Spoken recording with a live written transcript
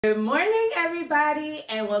Good morning, everybody,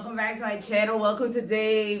 and welcome back to my channel. Welcome to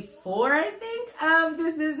day 4, I think, of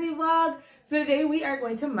this Disney vlog. So today we are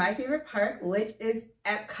going to my favorite park, which is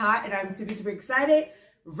EPCOT, and I'm super excited.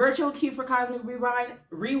 Virtual queue for Cosmic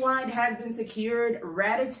Rewind has been secured.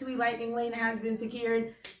 Ratatouille Lightning Lane has been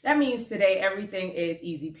secured. That means today everything is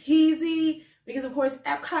easy peasy because, of course,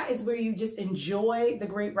 EPCOT is where you just enjoy the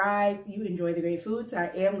great rides, you enjoy the great food. So I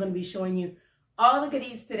am going to be showing you all the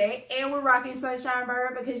goodies today, and we're rocking Sunshine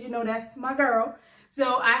Bird because you know that's my girl.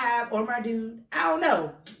 So I have, or my dude, I don't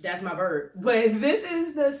know, that's my bird. But this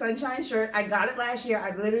is the Sunshine shirt. I got it last year.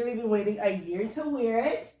 I've literally been waiting a year to wear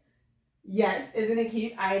it. Yes, isn't it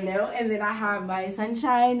cute? I know. And then I have my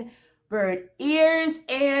Sunshine Bird ears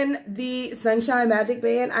and the Sunshine Magic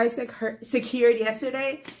Band I secured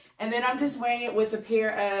yesterday. And then I'm just wearing it with a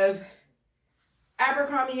pair of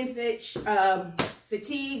Abercrombie & Fitch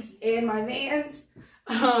fatigues and my Vans.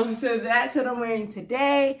 So that's what I'm wearing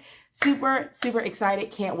today. Super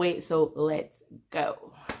excited. Can't wait. So let's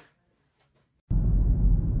go.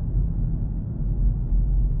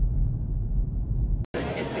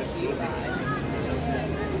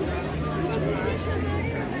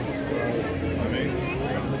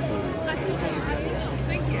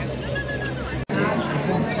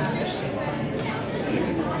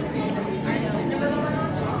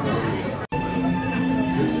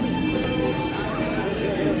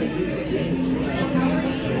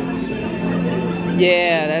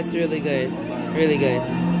 Yeah, that's really good. Really good.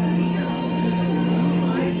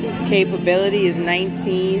 Capability is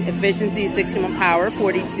 19. Efficiency 61. Power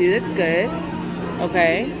 42. That's good.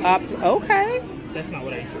 Okay. Okay. That's not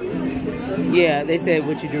what I drew. Yeah, they said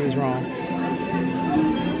what you drew is wrong.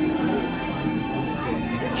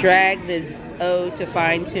 Drag the O to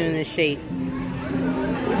fine tune the shape.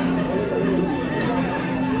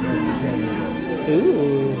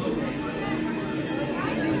 Ooh.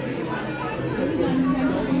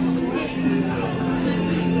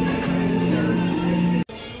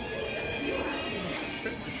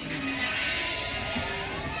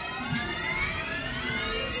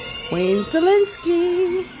 Wayne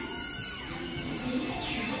Zelinsky.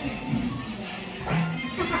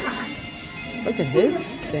 Look at this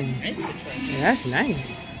thing. Yeah, that's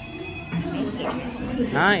nice.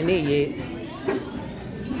 I ain't there yet.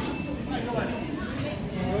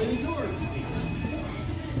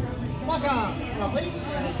 Welcome, please,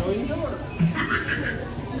 and enjoy the tour.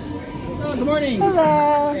 Oh, good morning.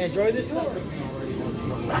 Hello. Enjoy the tour.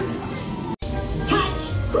 Touch,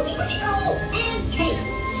 go, and taste.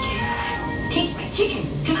 Taste my chicken.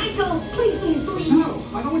 Can I go? Please. No,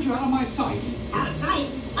 I don't want you out of my sight. Out of sight?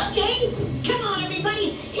 Okay. Come on, everybody.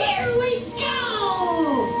 Here we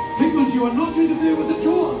go. Figment, you are not to interfere with the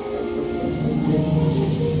tour.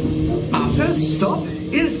 Our first stop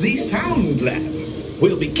is the Sound Lab.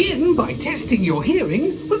 We'll begin by testing your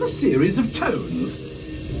hearing with a series of tones.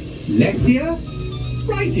 Left ear,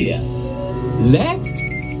 right ear. Left,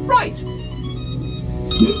 right.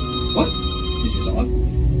 What? This is odd.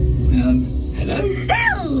 Hello?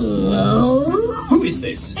 Hello. Who is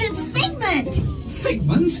this? It's Figment.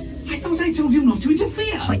 Figment? I thought I told you not to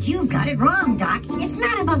interfere. But you got it wrong, Doc. It's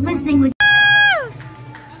not about listening with...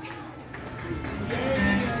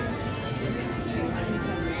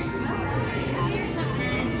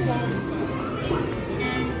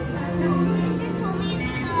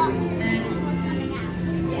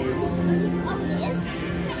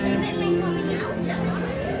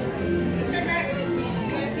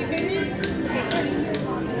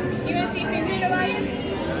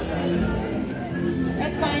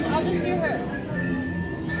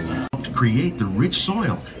 Create the rich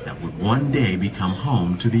soil that would one day become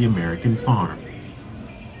home to the American farm.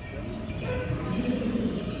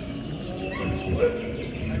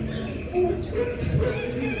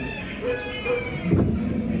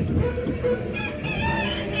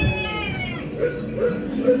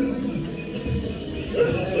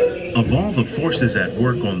 Of all the forces at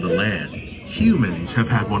work on the land, humans have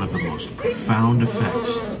had one of the most profound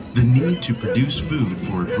effects. The need to produce food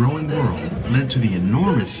for a growing world led to the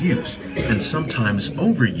enormous use and sometimes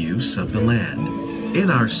overuse of the land. In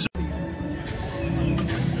our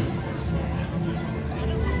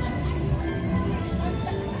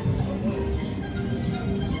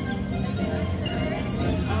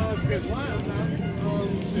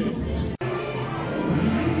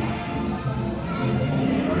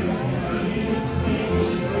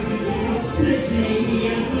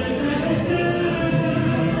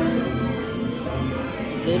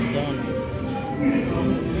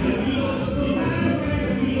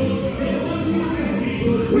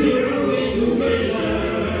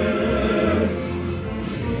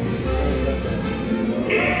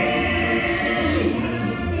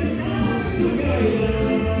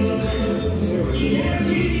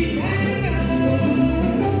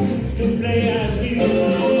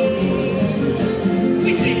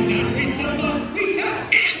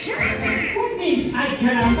You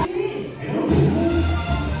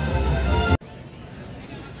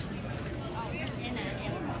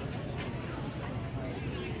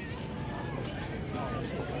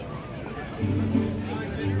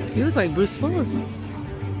look like Bruce Willis.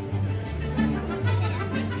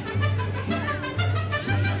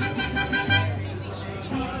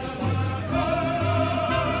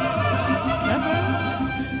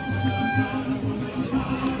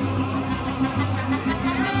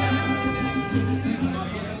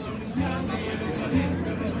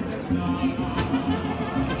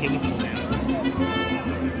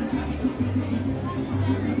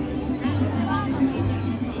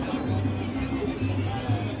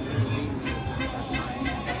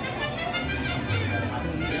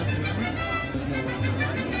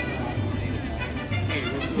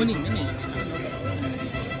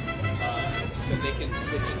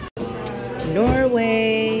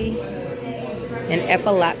 Norway and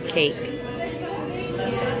EPCOT cake.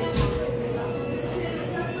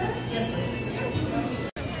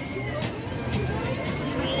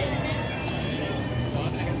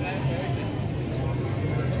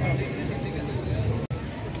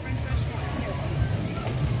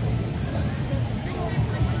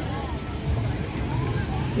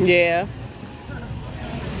 Yeah.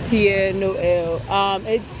 Pierre Noel.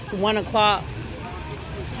 It's 1 o'clock.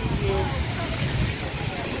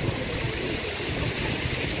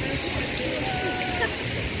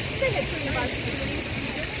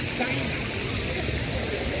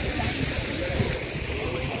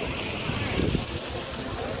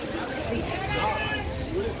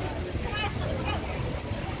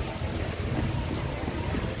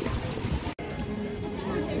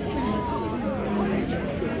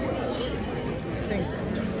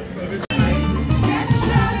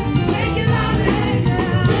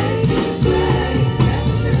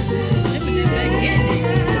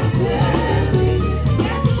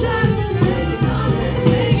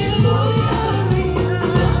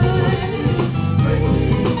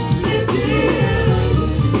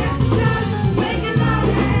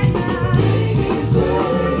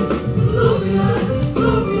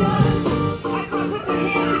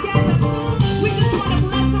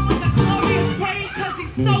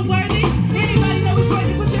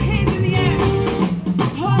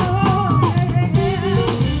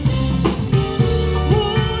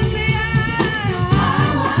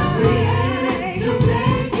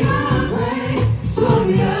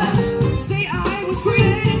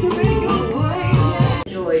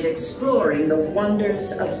 Exploring the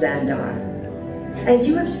wonders of Xandar. As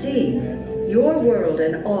you have seen, your world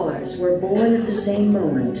and ours were born at the same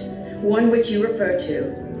moment, one which you refer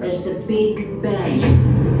to as the Big Bang.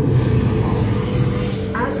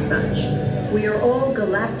 As such, we are all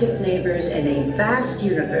galactic neighbors in a vast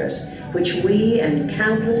universe which we and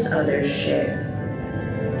countless others share.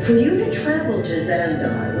 For you to travel to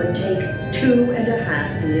Xandar would take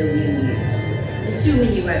 2.5 million years,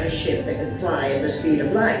 assuming you had a ship that could fly at the speed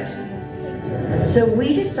of light. So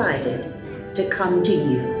we decided to come to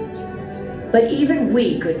you. But even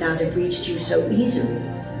we could not have reached you so easily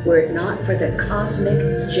were it not for the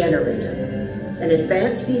Cosmic Generator, an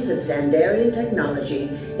advanced piece of Xandarian technology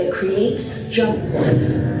that creates jump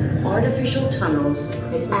points, artificial tunnels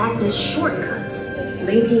that act as shortcuts,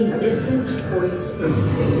 linking distant points in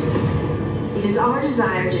space. It is our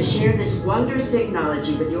desire to share this wondrous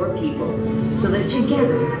technology with your people so that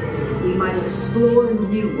together we might explore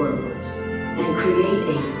new worlds and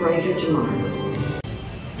create a brighter tomorrow.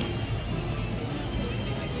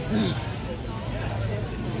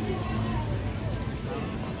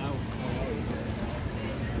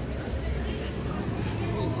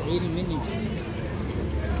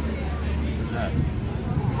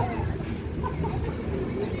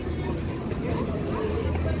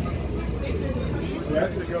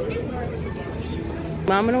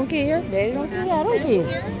 Mama don't care, Daddy don't care, I don't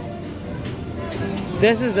care.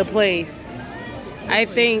 This is the place, I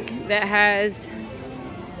think, that has,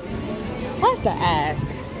 I have to ask,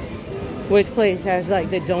 which place has like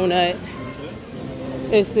the donut.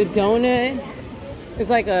 It's the donut, it's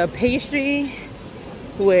like a pastry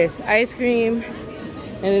with ice cream,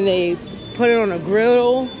 and then they put it on a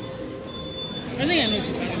griddle. I think I know what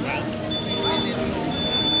you're talking about.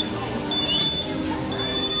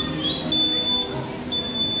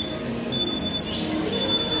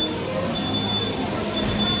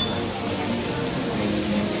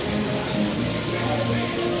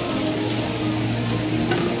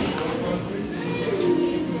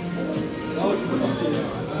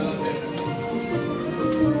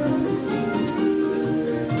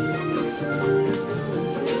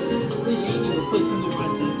 Put some new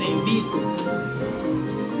ones in the same vehicle.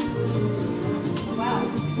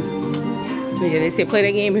 Yeah, they say play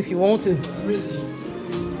that game if you want to. Really?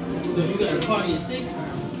 So you got a party at 6?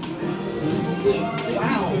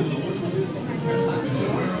 Wow.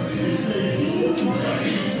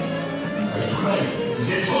 That's right.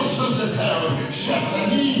 The toast of the town, Chef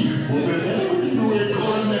Annie, will deliver you a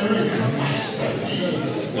culinary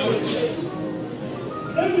masterpiece.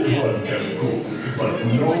 Anyone can cook, but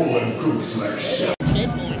no one cooks like Chef.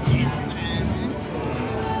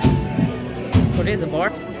 Oh, there's a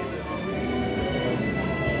bar.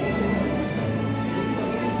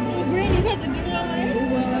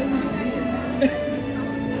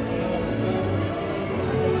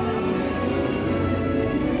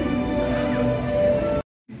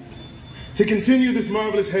 To continue this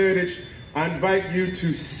marvelous heritage, I invite you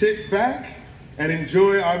to sit back and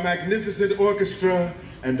enjoy our magnificent orchestra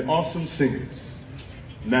and awesome singers.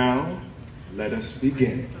 Now, let us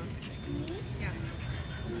begin.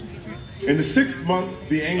 In the 6th month,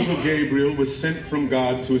 the angel Gabriel was sent from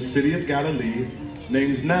God to a city of Galilee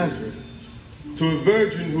named Nazareth, to a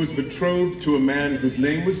virgin who was betrothed to a man whose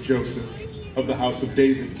name was Joseph of the house of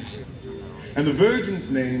David. And the virgin's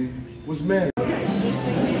name was Mary.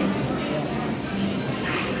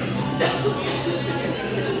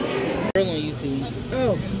 On YouTube.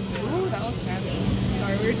 Oh. Oh, that looks heavy.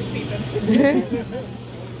 Sorry, we were just peeping.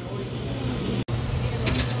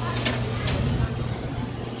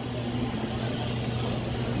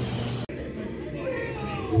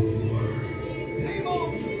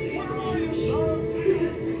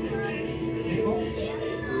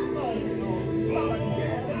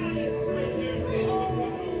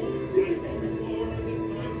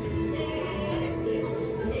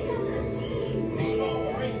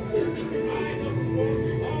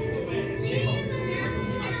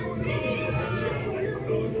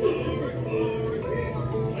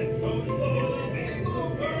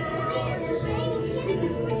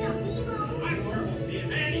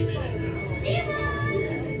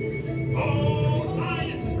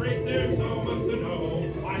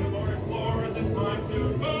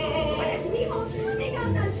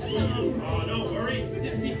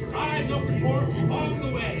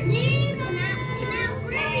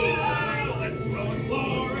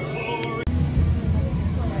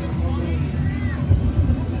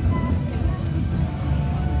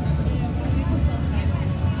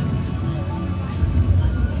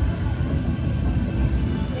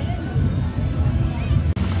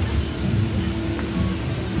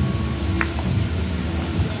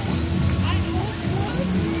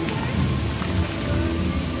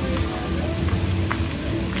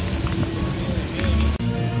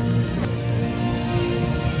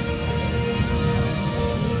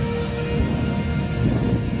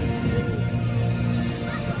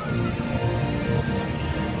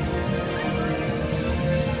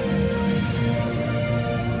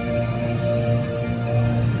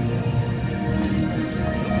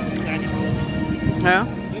 Huh?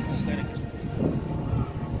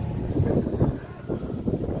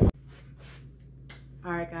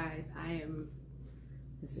 Alright guys,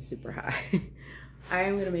 this is super hot. I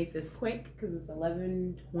am gonna make this quick because it's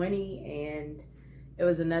 11:20 and it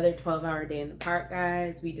was another 12-hour day in the park,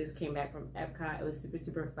 guys. We just came back from EPCOT. It was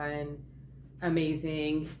super fun,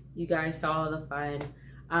 amazing. You guys saw all the fun.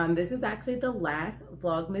 This is actually the last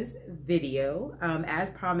Vlogmas video.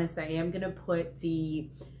 As promised, I am gonna put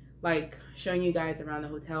the showing you guys around the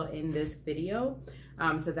hotel in this video.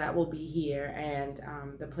 So that will be here. And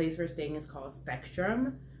the place we're staying is called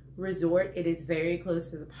Spectrum Resort. It is very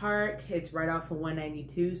close to the park. It's right off of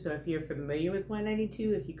 192. So if you're familiar with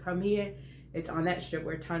 192, if you come here, it's on that strip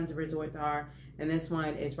where tons of resorts are. And this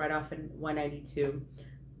one is right off in 192.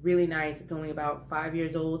 Really nice. It's only about 5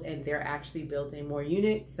 years old and they're actually building more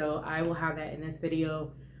units. So I will have that in this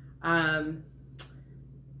video.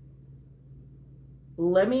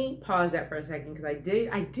 Let me pause that for a second because I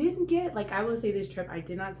didn't get, I will say this trip, I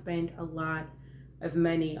did not spend a lot of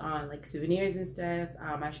money on souvenirs and stuff.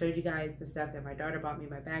 I showed you guys the stuff that my daughter bought me,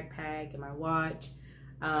 my backpack and my watch,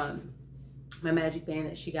 my magic band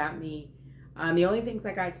that she got me. The only things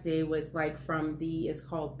I got today was from it's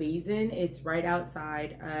called Basin. It's right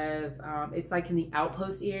outside of, it's in the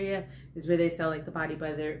outpost area is where they sell the body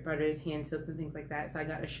butters, hand soaps and things like that. So I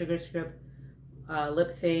got a sugar strip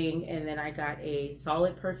lip thing, and then I got a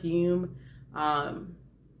solid perfume.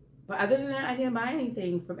 But other than that, I didn't buy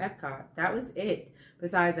anything from EPCOT. That was it.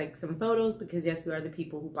 Besides some photos, because yes, we are the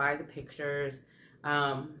people who buy the pictures,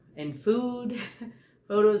 and food,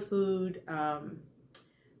 photos, food.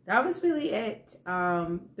 That was really it.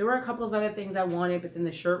 There were a couple of other things I wanted, but then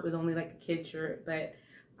the shirt was only a kid shirt, but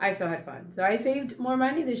I still had fun. So I saved more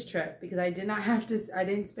money this trip because I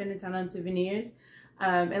didn't spend a ton on souvenirs.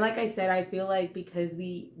 And like I said, I feel like because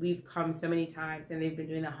we've come so many times and they've been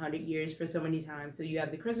doing 100 years for so many times. So you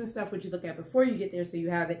have the Christmas stuff, which you look at before you get there. So you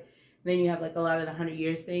have it. And then you have like a lot of the 100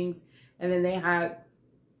 years things. And then they have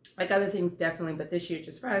like other things definitely. But this year,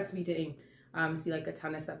 just for us, we didn't see like a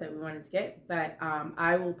ton of stuff that we wanted to get. But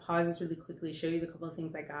I will pause this really quickly, show you the couple of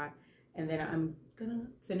things I got. And then I'm going to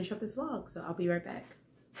finish up this vlog. So I'll be right back.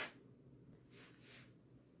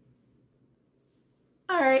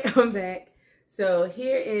 All right, I'm back. So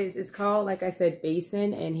here is, it's called, like I said,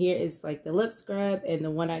 Basin. And here is like the lip scrub. And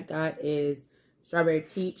the one I got is Strawberry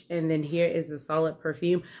Peach. And then here is the solid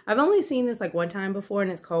perfume. I've only seen this like one time before.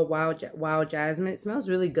 And it's called Wild Jasmine. It smells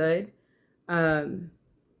really good. I don't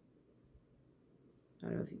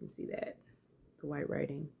know if you can see that. The white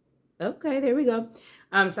writing. Okay, there we go.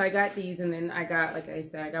 So I got these. And then I got, like I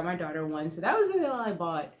said, I got my daughter one. So that was really all I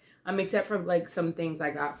bought. Except for like some things I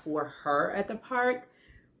got for her at the park.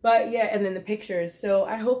 But yeah, and then the pictures. So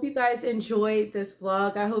I hope you guys enjoyed this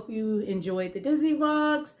vlog. I hope you enjoyed the Disney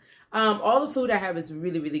vlogs. All the food I had was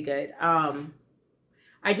really, really good.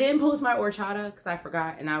 I didn't post my horchata because I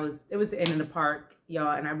forgot, and it was the end of the park,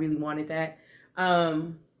 y'all, and I really wanted that.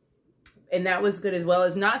 And that was good as well.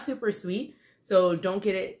 It's not super sweet, so don't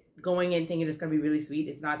get it going in thinking it's gonna be really sweet.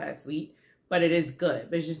 It's not that sweet, but it is good.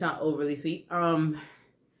 But it's just not overly sweet.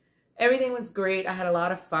 Everything was great. I had a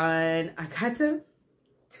lot of fun. I got to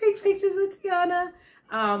take pictures with Tiana.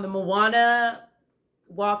 The Moana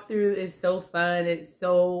walkthrough is so fun. It's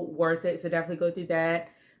so worth it. So definitely go through that.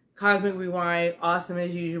 Cosmic Rewind, awesome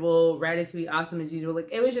as usual. Ratatouille, awesome as usual. Like,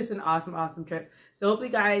 it was just an awesome, awesome trip. So hope you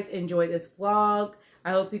guys enjoyed this vlog.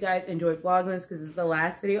 I hope you guys enjoyed Vlogmas because it's the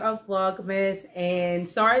last video of Vlogmas. And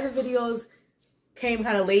sorry the videos came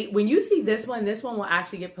kind of late. When you see this one will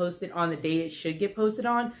actually get posted on the day it should get posted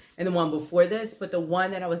on. And the one before this. But the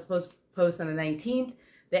one that I was supposed to post on the 19th,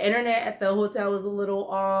 the internet at the hotel was a little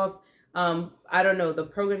off. I don't know. The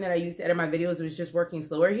program that I used to edit my videos was just working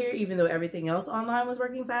slower here, even though everything else online was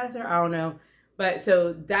working faster. I don't know. But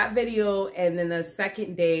so that video and then the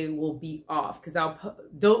second day will be off because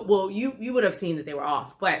you would have seen that they were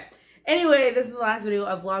off. But anyway, this is the last video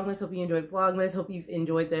of Vlogmas. Hope you enjoyed Vlogmas. Hope you've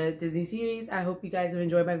enjoyed the Disney series. I hope you guys have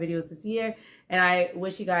enjoyed my videos this year. And I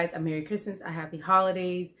wish you guys a Merry Christmas, a Happy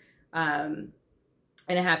Holidays, and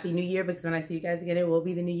a Happy New Year, because when I see you guys again, it will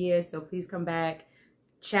be the new year. So please come back,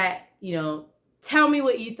 chat, tell me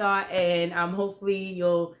what you thought, and hopefully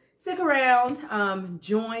you'll stick around,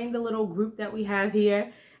 join the little group that we have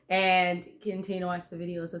here, and continue to watch the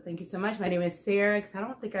video. So thank you so much. My name is Sarah, because I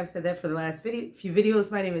don't think I've said that for the last few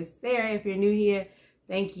videos. My name is Sarah. If you're new here,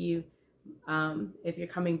 thank you. If you're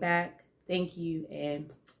coming back, thank you,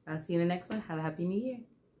 and I'll see you in the next one. Have a Happy New Year.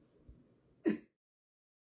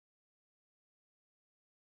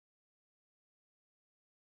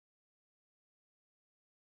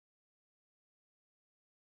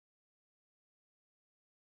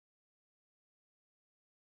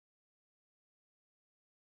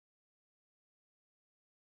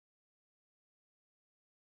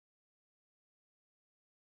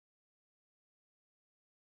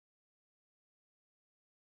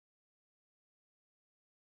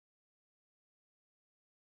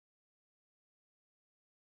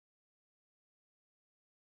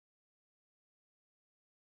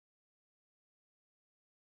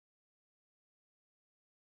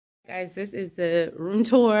 Guys, this is the room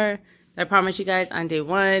tour that I promised you guys on day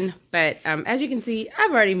one. But as you can see,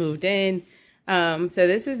 I've already moved in. So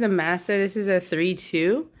this is the master. This is a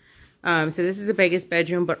 3-2. So this is the biggest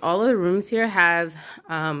bedroom. But all of the rooms here have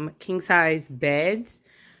king-size beds.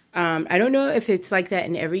 I don't know if it's like that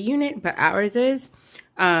in every unit, but ours is.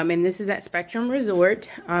 And this is at Spectrum Resort.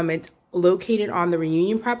 It's located on the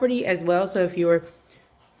Reunion property as well. So if you're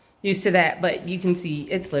used to that, but you can see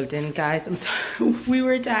it's lived in, guys. I'm sorry, we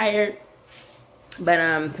were tired.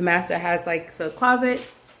 But the master has like the closet,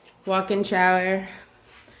 walk-in shower,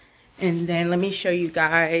 and then let me show you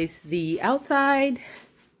guys the outside.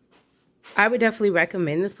 I would definitely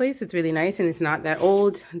recommend this place. It's really nice and it's not that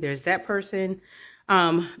old. There's that person.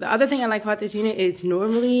 The other thing I like about this unit is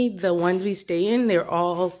normally the ones we stay in, they're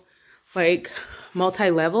all like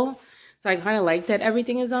multi-level. So I kind of like that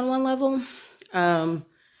everything is on one level.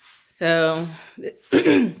 So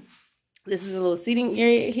this is a little seating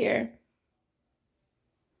area here.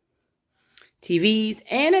 TVs.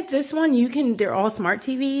 And at this one, they're all smart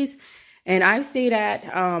TVs. And I've stayed at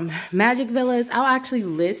Magic Villas. I'll actually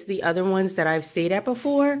list the other ones that I've stayed at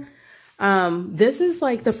before. This is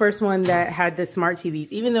like the first one that had the smart TVs.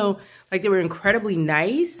 Even though like they were incredibly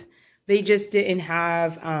nice, they just didn't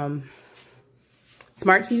have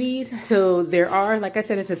smart TVs. So there are, like I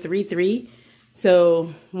said, it's a 3-3.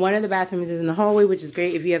 So one of the bathrooms is in the hallway, which is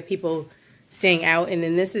great if you have people staying out. And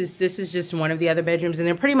then this is just one of the other bedrooms, and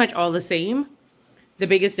they're pretty much all the same. The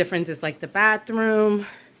biggest difference is like the bathroom.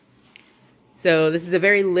 So this is a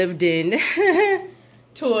very lived in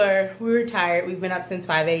tour. We were tired. We've been up since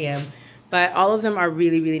 5 a.m. But all of them are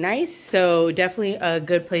really, really nice. So definitely a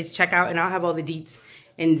good place to check out. And I'll have all the deets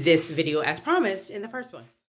in this video as promised in the first one.